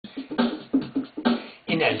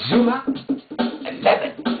Inazuma,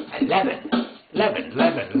 11, 11, 11,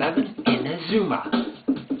 11, 11, Inazuma,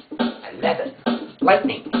 11,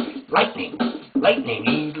 lightning, lightning,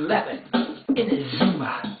 lightning, 11,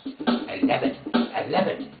 Inazuma, 11,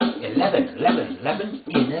 11, 11, 11, 11,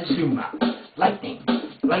 Inazuma, lightning,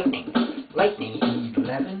 lightning, lightning,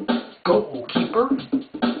 11, goalkeeper,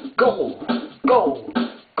 goal, goal,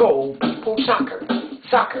 goal, people, soccer,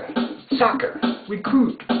 soccer, soccer,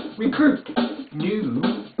 recruit, recruit, new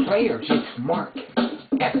players, it's Mark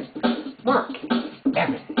Evans, Mark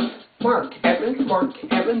Evans, Mark Evans, Mark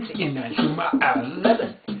Evans, Inazuma,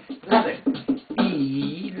 11, 11,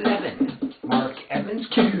 11, Mark Evans,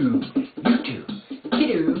 Kidoo, U2,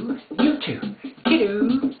 Kidoo, U2, Kidoo,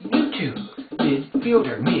 U2,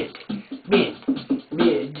 midfielder,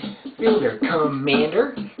 midfielder,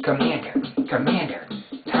 commander, commander, commander,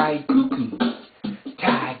 Tai Cuckoo,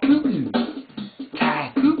 Tai Cuckoo,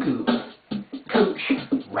 Tai Cuckoo, coach,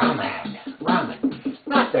 ramen, ramen,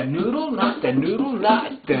 not the noodle, not the noodle,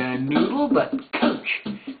 not the noodle, but coach,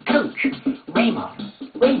 coach, Raymond,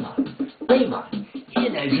 Raymond, Raymond,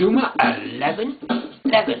 Inazuma, 11,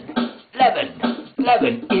 11, 11,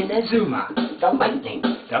 11, Inazuma, the lightning,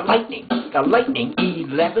 the lightning, the lightning,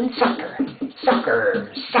 11, soccer,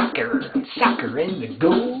 soccer, soccer, soccer, in the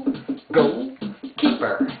goal, goal,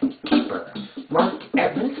 keeper, keeper, Mark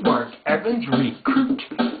Evans, recruit,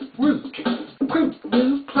 root, recruit,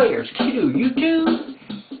 new players, Kidoo, U2,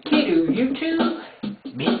 Kidoo, U2,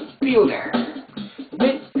 midfielder,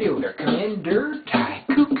 midfielder, commander, Tai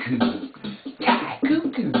Cuckoo, Tai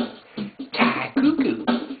Cuckoo, Tai Cuckoo,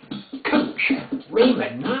 coach,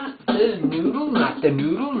 Raymond, not the noodle, not the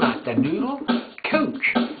noodle, not the noodle,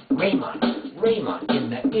 coach, Raymond, Raymond, in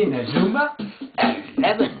the Inazuma,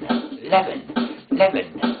 11, 11,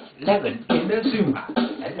 11, 11, Inazuma,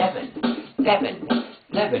 11, 11,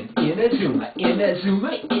 11, Inazuma,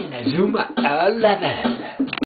 Inazuma, Inazuma, 11.